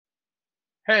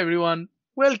Hey everyone,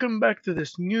 welcome back to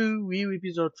this new View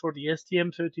episode for the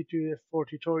STM32F4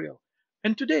 tutorial.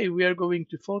 And today we are going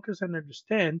to focus and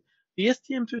understand the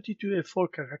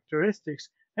STM32F4 characteristics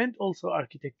and also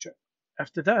architecture.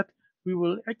 After that, we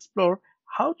will explore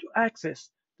how to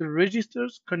access the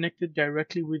registers connected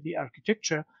directly with the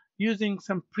architecture using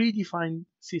some predefined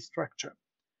C structure.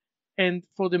 And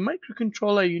for the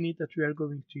microcontroller unit that we are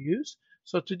going to use,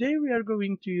 so today we are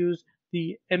going to use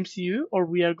the MCU, or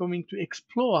we are going to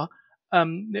explore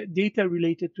the data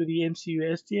related to the MCU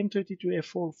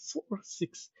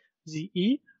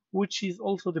STM32F446ZE, which is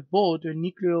also the board, the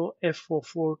Nucleo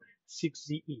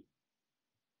F446ZE.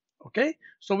 Okay,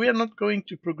 so we are not going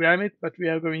to program it, but we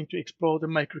are going to explore the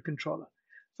microcontroller.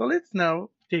 So let's now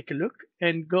take a look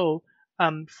and go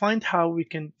find how we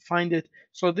can find it.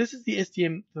 So this is the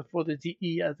STM for the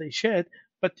ZE as I shared,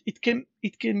 but you can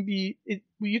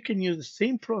use the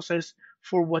same process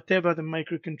for whatever the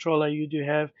microcontroller you do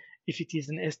have if it is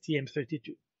an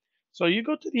STM32. So you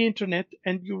go to the internet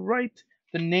and you write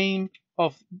the name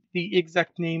of the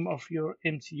exact name of your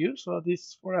MCU. So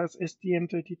this for us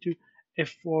STM32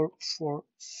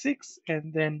 F446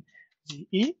 and then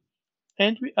ZE,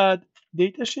 and we add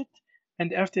datasheet,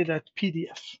 and after that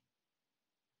PDF.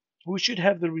 We should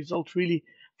have the result really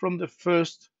from the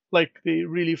first, like the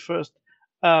really first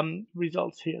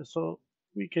results here. So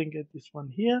we can get this one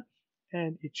here,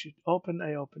 and it should open.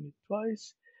 I open it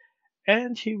twice,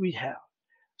 and here we have.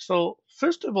 So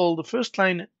first of all, the first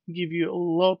line give you a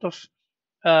lot of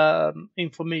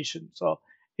information. So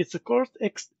it's a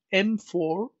Cortex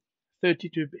M4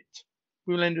 32-bit.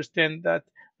 We will understand that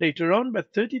later on,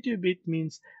 but 32-bit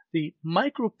means the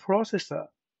microprocessor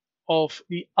of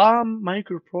the ARM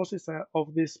microprocessor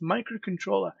of this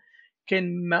microcontroller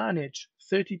can manage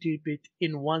 32-bit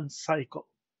in one cycle.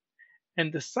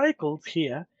 And the cycles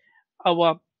here,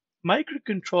 our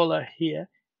microcontroller here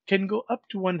can go up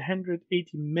to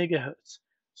 180 megahertz.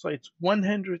 So it's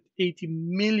 180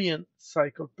 million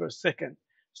cycle per second.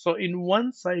 So in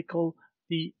one cycle,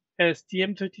 the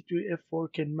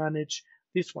STM32F4 can manage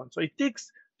this one. So it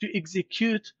takes to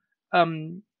execute a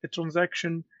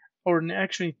transaction or an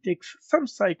action, it takes some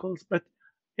cycles, but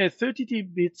 32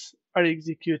 bits are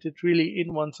executed really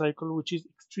in one cycle, which is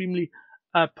extremely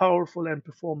powerful and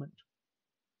performant.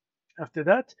 After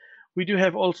that, we do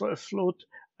have also a float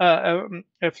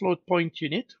point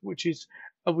unit, which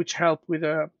help with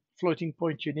a floating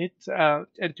point unit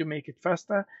and to make it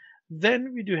faster.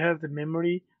 Then we do have the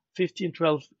memory,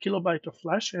 1512 kilobyte of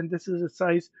flash, and this is the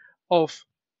size of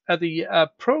the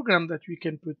program that we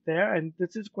can put there, and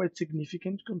this is quite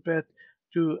significant compared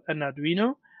to an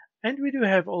Arduino. And we do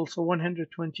have also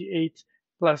 128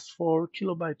 plus 4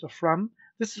 kilobyte of RAM.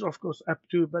 This is of course up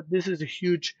to, but this is a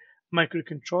huge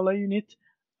microcontroller unit.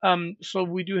 So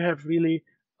we do have really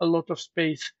a lot of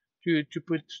space to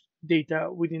put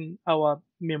data within our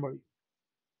memory.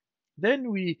 Then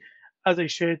we, as I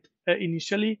shared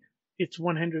initially, it's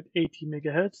 180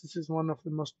 megahertz. This is one of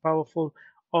the most powerful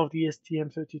of the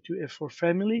STM32F4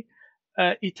 family.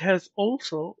 It has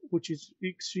also, which is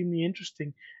extremely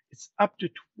interesting, it's up to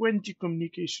 20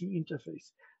 communication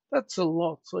interface. That's a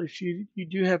lot. So if you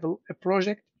do have a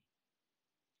project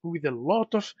with a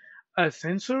lot of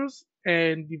sensors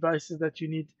and devices that you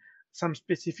need some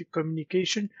specific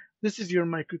communication, this is your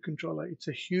microcontroller. It's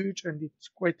a huge and it's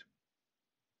quite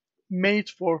made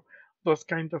for those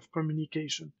kind of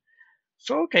communication.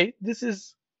 So okay, this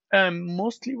is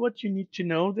mostly what you need to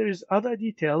know. There is other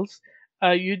details.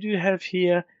 You do have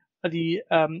here the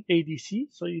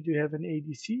ADC. So you do have an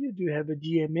ADC, you do have a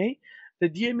DMA. The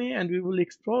DMA, and we will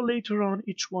explore later on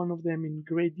each one of them in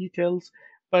great details.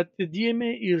 But the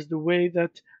DMA is the way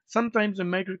that sometimes the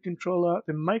microcontroller,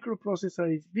 the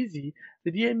microprocessor is busy.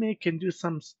 The DMA can do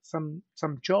some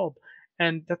job,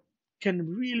 and that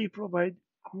can really provide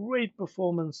great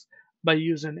performance by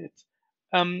using it.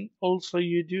 Also,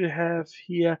 you do have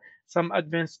here some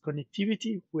advanced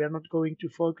connectivity. We are not going to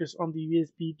focus on the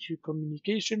USB to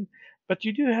communication, but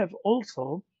you do have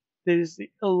also, there is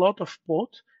a lot of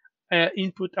port,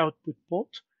 input-output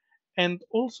port. And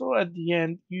also at the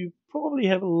end, you probably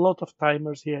have a lot of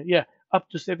timers here. Yeah, up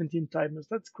to 17 timers.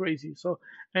 That's crazy. So,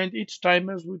 and each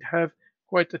timers would have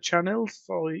quite a channel.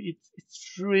 So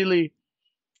it's really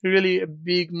a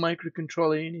big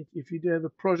microcontroller in it. If you do have a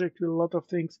project with a lot of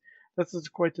things, that's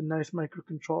quite a nice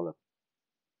microcontroller.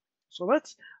 So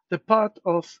that's the part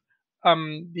of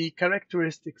the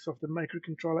characteristics of the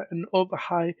microcontroller, a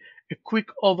quick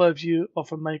overview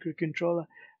of a microcontroller.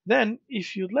 Then,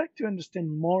 if you'd like to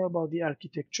understand more about the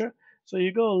architecture, so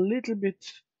you go a little bit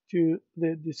to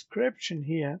the description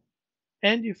here,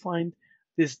 and you find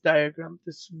this diagram,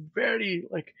 this very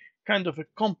like kind of a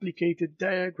complicated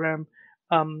diagram,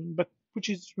 but which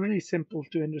is really simple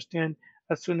to understand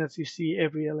as soon as you see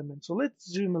every element. So let's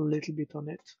zoom a little bit on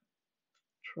it.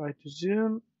 Try to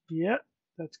zoom. Yeah,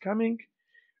 that's coming.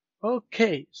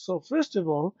 Okay, so first of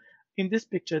all, in this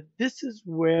picture, this is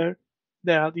where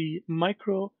the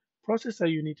microprocessor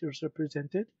unit is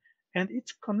represented, and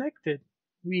it's connected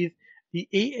with the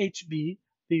AHB,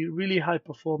 the really high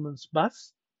performance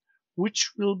bus,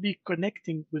 which will be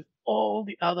connecting with all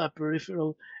the other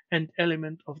peripheral and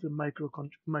element of the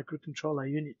microcontroller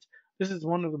unit. This is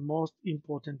one of the most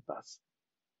important bus.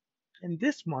 And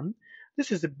this one,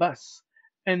 this is a bus.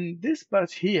 And this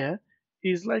bus here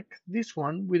is like this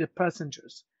one with the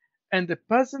passengers. And the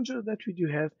passengers that we do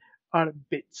have are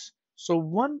bits. So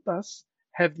one bus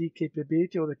have the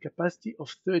capability or the capacity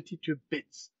of 32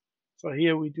 bits. So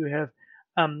here we do have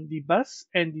the bus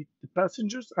and the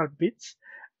passengers are bits.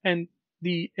 And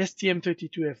the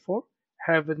STM32F4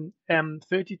 have an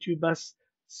 32 bus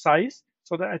size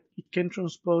so that it can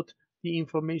transport the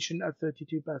information at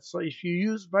 32 bits. So if you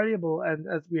use variable, and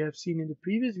as we have seen in the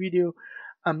previous video,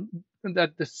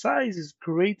 that the size is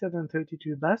greater than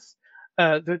 32 bits,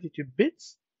 32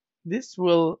 bits, this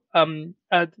will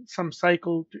add some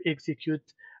cycle to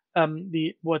execute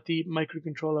what the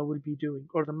microcontroller will be doing,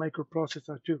 or the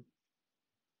microprocessor too.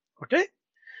 Okay,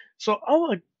 so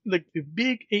our like the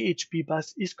big AHB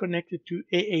bus is connected to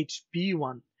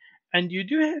AHB1, and you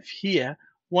do have here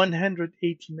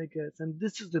 180 megahertz, and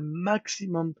this is the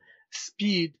maximum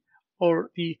speed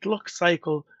or the clock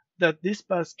cycle that this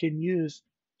bus can use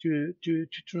to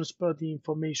transfer the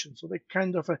information. So the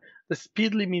kind of the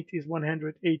speed limit is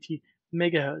 180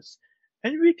 megahertz,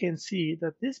 and we can see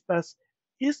that this bus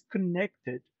is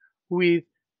connected with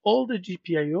all the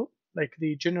GPIO, like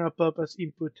the general purpose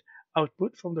input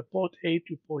output from the port A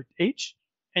to port H,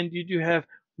 and you do have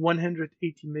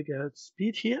 180 megahertz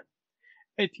speed here.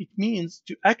 And it means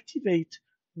to activate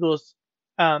those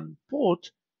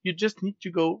port, you just need to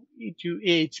go into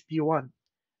AHB1.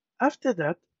 After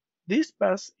that, this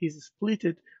bus is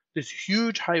splitted, this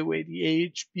huge highway,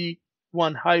 the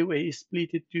AHB1 highway is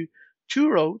splitted to two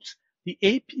roads, the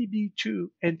APB2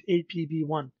 and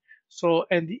APB1. So,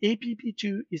 and the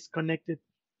APB2 is connected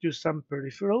to some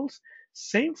peripherals.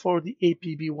 Same for the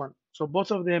APB1. So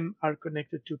both of them are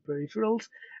connected to peripherals.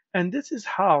 And this is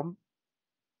how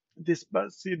this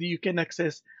bus you can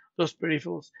access those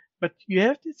peripherals. But you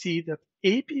have to see that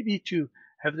APB2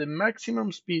 have the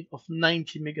maximum speed of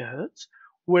 90 megahertz,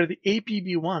 where the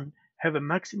APB1 have a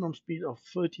maximum speed of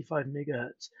 35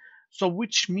 megahertz. So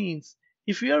which means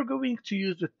if we are going to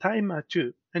use the timer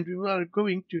too, and we are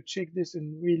going to check this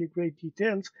in really great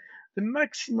details, the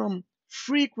maximum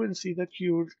frequency that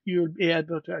you'll be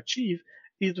able to achieve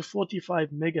is the 45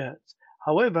 megahertz.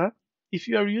 However, if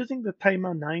you are using the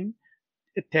timer 9,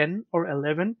 10 or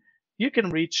 11, you can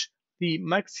reach the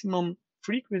maximum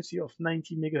frequency of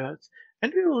 90 megahertz.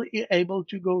 And we will be able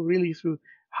to go really through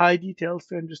high details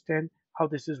to understand how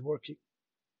this is working.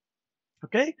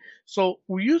 Okay, so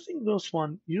using those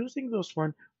one,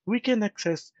 we can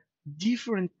access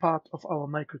different part of our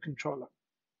microcontroller.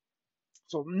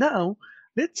 So now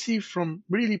let's see from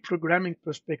really programming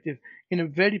perspective in a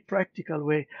very practical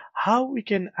way how we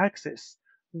can access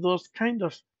those kind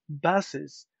of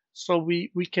buses so we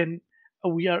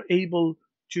are able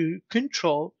to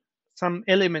control some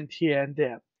element here and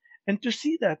there. And to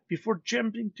see that before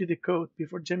jumping to the code,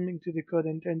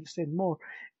 and to understand more,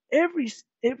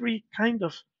 every kind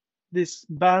of this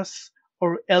bus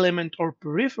or element or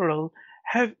peripheral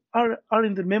are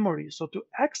in the memory. So to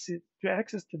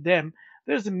access to them,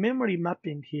 there's a memory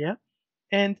mapping here,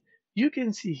 and you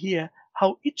can see here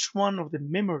how each one of the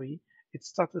memory, it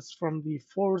starts from the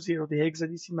 40, the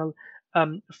hexadecimal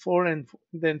 4 and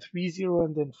then 30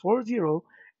 and then 40,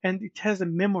 and it has a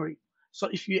memory. So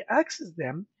if you access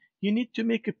them, you need to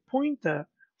make a pointer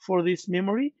for this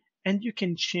memory, and you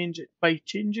can change it. By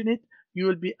changing it, you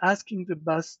will be asking the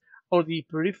bus or the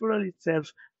peripheral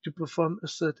itself to perform a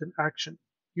certain action.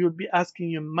 You will be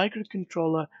asking your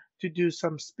microcontroller to do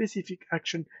some specific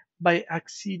action by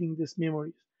accessing this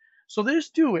memory. So there's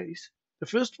two ways. The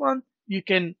first one, you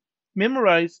can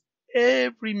memorize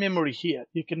every memory here.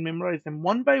 You can memorize them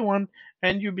one by one,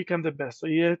 and you become the best. So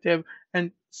you have to have,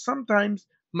 and sometimes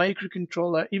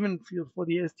microcontroller, even for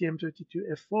the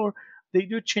STM32F4, they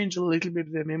do change a little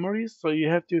bit their memories. So you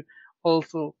have to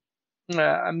also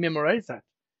memorize that.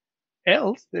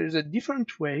 Else, there is a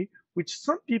different way, which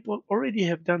some people already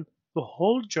have done the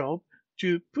whole job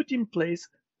to put in place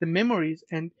the memories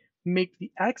and make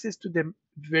the access to them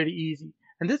very easy.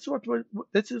 And this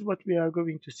is what we are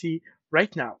going to see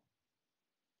right now.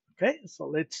 Okay, so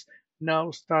let's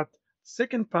now start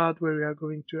second part where we are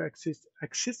going to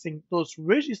accessing those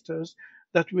registers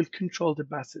that will control the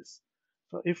buses.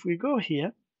 So if we go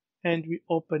here and we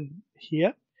open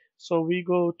here, so we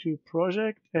go to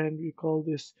project and we call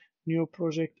this new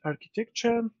project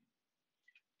architecture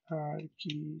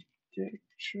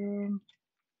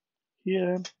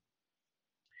here.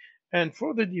 And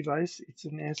for the device, it's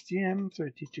an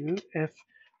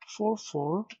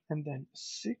STM32F44 and then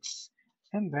 6,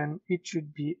 and then it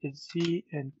should be a Z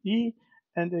and E,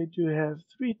 and I do have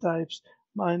three types.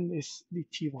 Mine is the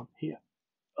T1 here.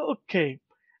 Okay,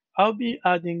 I'll be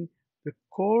adding the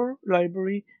core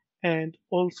library, and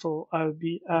also I'll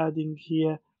be adding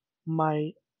here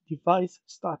my device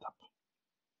startup.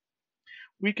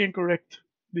 We can correct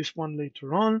this one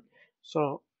later on.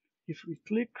 So if we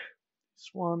click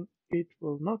this one, it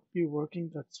will not be working.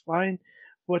 That's fine.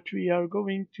 How we are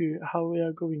going to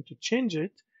change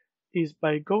it is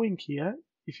by going here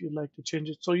if you'd like to change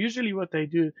it. So usually what I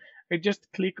do, I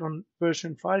just click on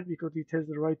version 5 because it has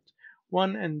the right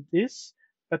one and this.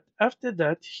 But after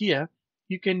that, here,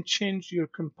 you can change your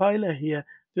compiler here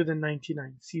to the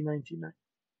 99, C99.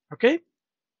 Okay?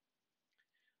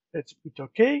 Let's put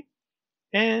OK.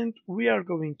 And we are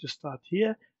going to start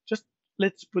here. Just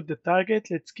let's put the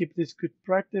target. Let's keep this good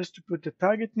practice to put the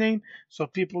target name so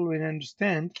people will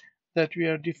understand that we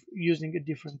are using a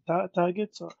different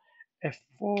target. So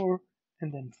F4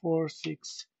 and then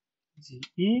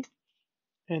 46ZE.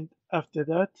 And after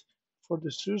that, for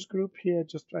the source group here,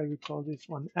 I will call this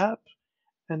one app.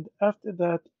 And after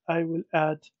that, I will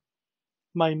add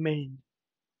my main.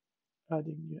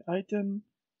 Adding new item,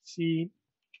 C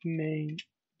main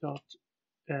dot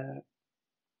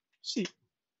C.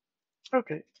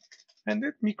 Okay, and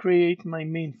let me create my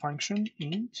main function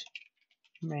int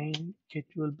main. It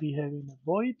will be having a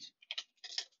void,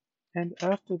 and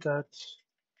after that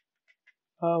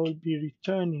I will be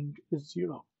returning a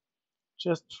 0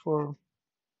 just for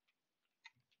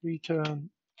return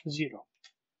 0.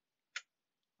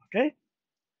 Okay,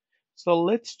 so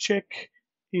let's check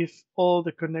if all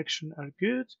the connections are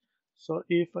good. So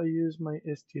if I use my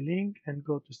ST-Link and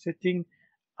go to setting,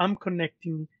 I'm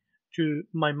connecting to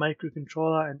my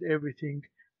microcontroller and everything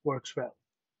works well.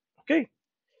 Okay,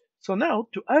 so now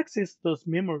to access those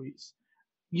memories,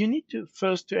 you need to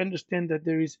first to understand that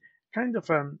there is kind of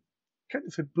a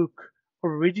book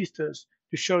or registers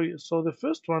to show you. So the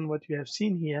first one, what you have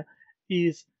seen here,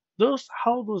 is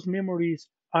how those memories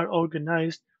are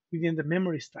organized within the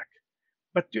memory stack.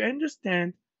 But to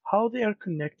understand how they are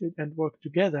connected and work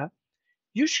together,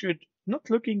 you should not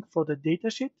looking for the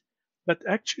datasheet, but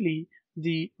actually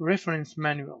the reference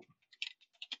manual.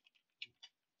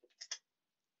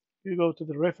 You go to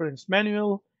the reference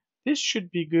manual. This should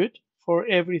be good for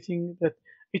everything that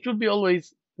it will be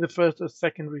always the first or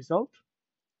second result.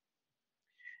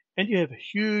 And you have a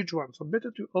huge one. So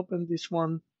better to open this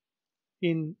one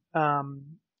in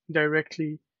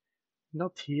directly,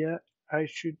 not here. I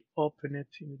should open it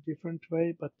in a different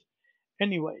way, but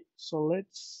anyway, so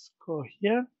let's go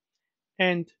here.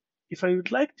 And if I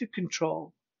would like to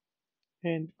control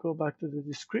and go back to the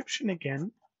description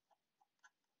again,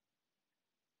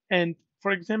 and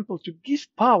for example, to give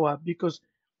power, because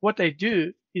what I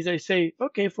do is I say,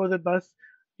 okay, for the bus,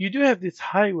 you do have this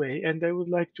highway, and I would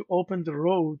like to open the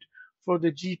road for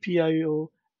the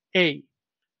GPIO A.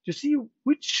 To see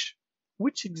which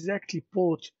exactly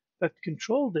port that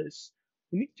control this,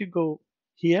 we need to go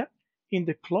here in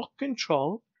the clock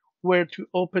control where to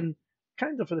open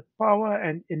kind of the power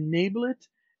and enable it,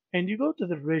 and you go to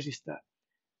the register.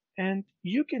 And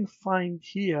you can find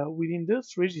here within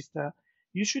this register,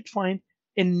 you should find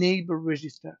enable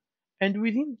register. And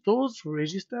within those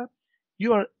register,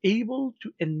 you are able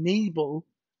to enable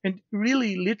and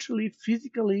really literally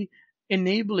physically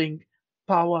enabling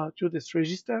power to this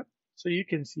register. So you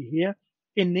can see here,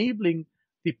 enabling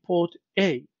the port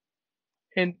A.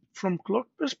 And from clock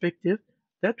perspective,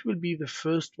 that will be the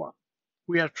first one.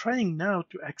 We are trying now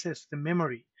to access the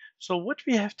memory. So what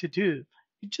we have to do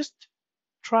is just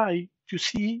try to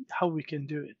see how we can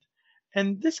do it.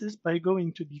 And this is by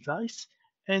going to device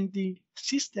and the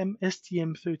system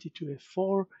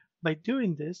STM32F4. By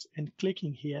doing this and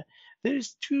clicking here, there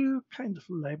is two kind of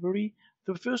library.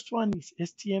 The first one is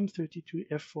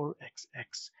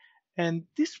STM32F4XX. And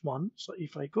this one, so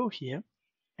if I go here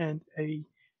and I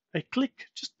click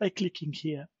just by clicking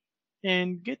here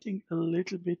and getting a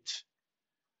little bit,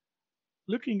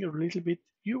 looking a little bit,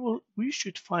 we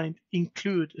should find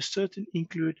include, a certain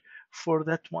include for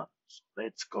that one. So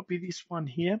let's copy this one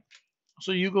here.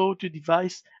 So you go to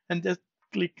device and then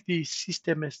click the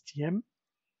system STM.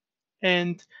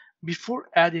 And before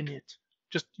adding it,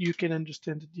 just you can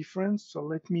understand the difference. So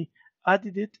let me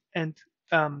added it and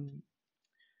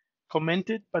comment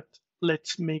it, but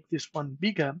let's make this one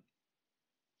bigger.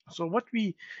 So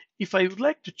if I would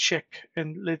like to check,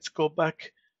 and let's go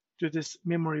back to this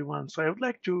memory one. So I would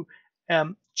like to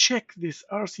check this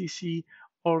RCC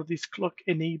or this clock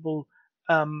enable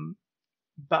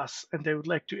bus, and I would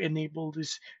like to enable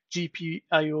this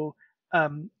GPIO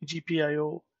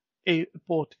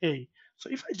port A. So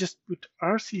if I just put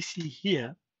RCC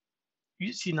here,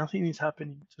 you see nothing is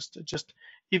happening. Just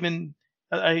even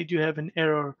I do have an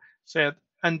error said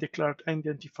undeclared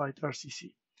identified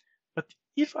RCC. But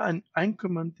if I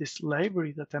increment this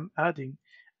library that I'm adding,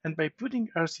 and by putting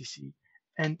RCC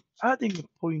and adding a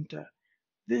pointer,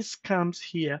 this comes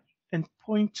here and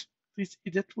point this,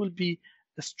 that will be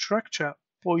a structure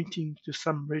pointing to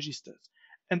some registers.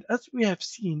 And as we have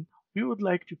seen, we would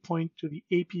like to point to the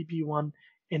APB1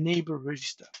 enable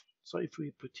register. So if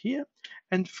we put here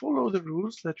and follow the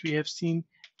rules that we have seen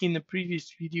in the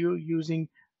previous video using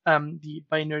the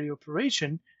binary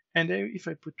operation, and if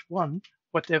I put 1,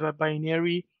 whatever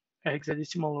binary,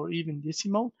 hexadecimal or even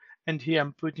decimal, and here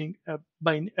I'm putting a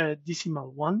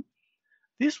decimal 1,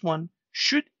 this one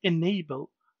should enable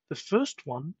the first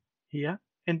one here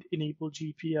and enable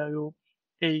GPIO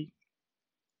a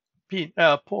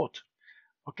port.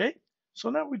 Okay, so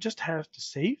now we just have to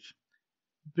save,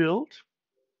 build,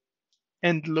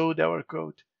 and load our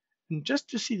code. And just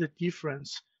to see the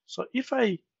difference, so if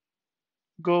I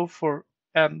go for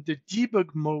the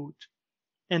debug mode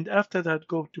and after that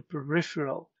go to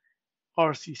peripheral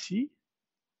RCC,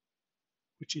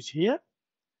 which is here,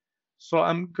 so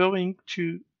I'm going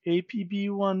to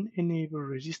APB1 enable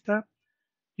register.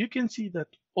 You can see that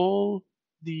all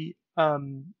the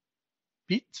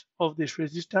bits of this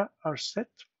register are set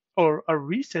or are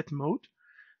reset mode.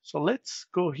 So let's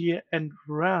go here and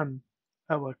run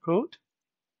our code.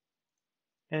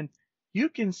 And you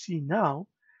can see now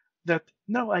that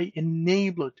now I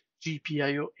enabled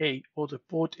GPIO A or the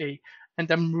port A, and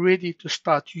I'm ready to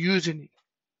start using it.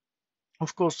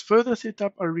 Of course, further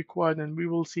setup are required, and we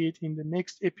will see it in the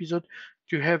next episode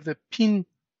to have the pin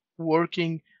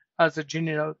working as a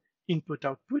general input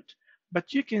output.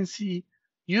 But you can see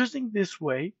using this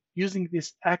way, using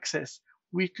this access,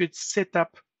 we could set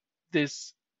up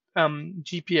this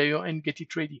GPIO and get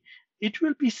it ready. It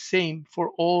will be same for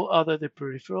all other the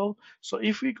peripheral. So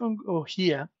if we can go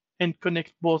here and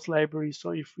connect both libraries,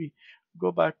 so if we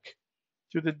go back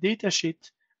to the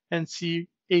datasheet and see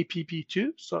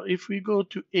APP2. So if we go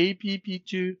to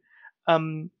APP2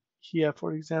 here,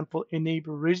 for example,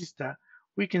 enable register,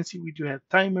 we can see we do have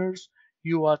timers,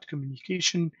 UART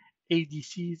communication,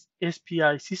 ADCs,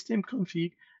 SPI system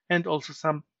config, and also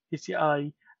some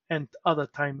ACI and other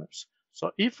timers.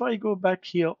 So if I go back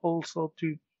here also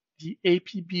to the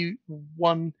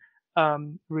APB1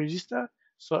 register,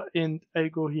 so and I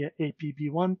go here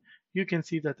APB1, you can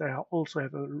see that I also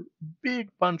have a big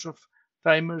bunch of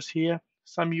timers here,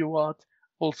 some UART,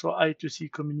 also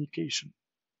I2C communication.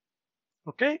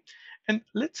 Okay, and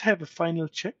let's have a final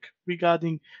check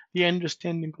regarding the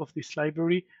understanding of this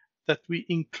library that we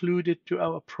included to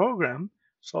our program.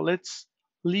 So let's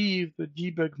leave the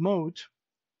debug mode.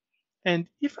 And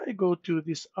if I go to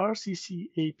this RCC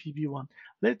APB1,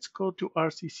 let's go to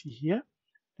RCC here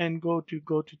and go to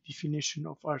definition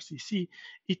of RCC.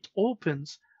 It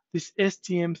opens this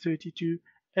STM32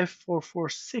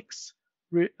 F446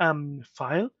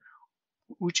 file,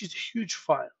 which is a huge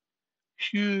file.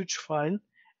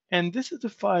 And this is the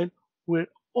file where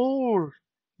all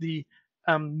the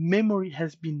memory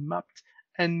has been mapped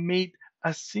and made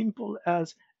as simple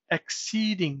as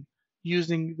exceeding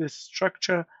using the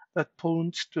structure that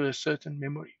points to a certain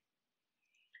memory.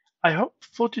 I hope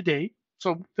for today,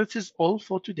 so this is all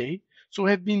for today. So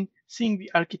we have been seeing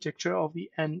the architecture of the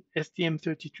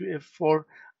STM32F4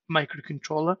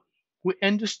 microcontroller. We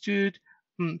understood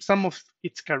some of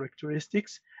its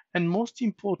characteristics, and most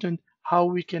important, how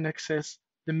we can access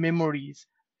the memories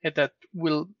that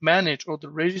will manage, or the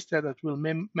register that will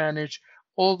manage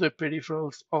all the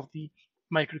peripherals of the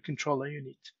microcontroller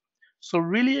unit. So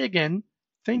really, again,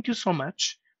 thank you so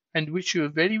much and wish you a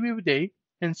very good day,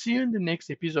 and see you in the next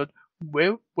episode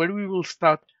where we will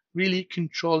start really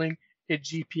controlling a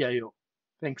GPIO.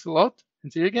 Thanks a lot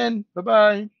and see you again.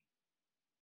 Bye-bye.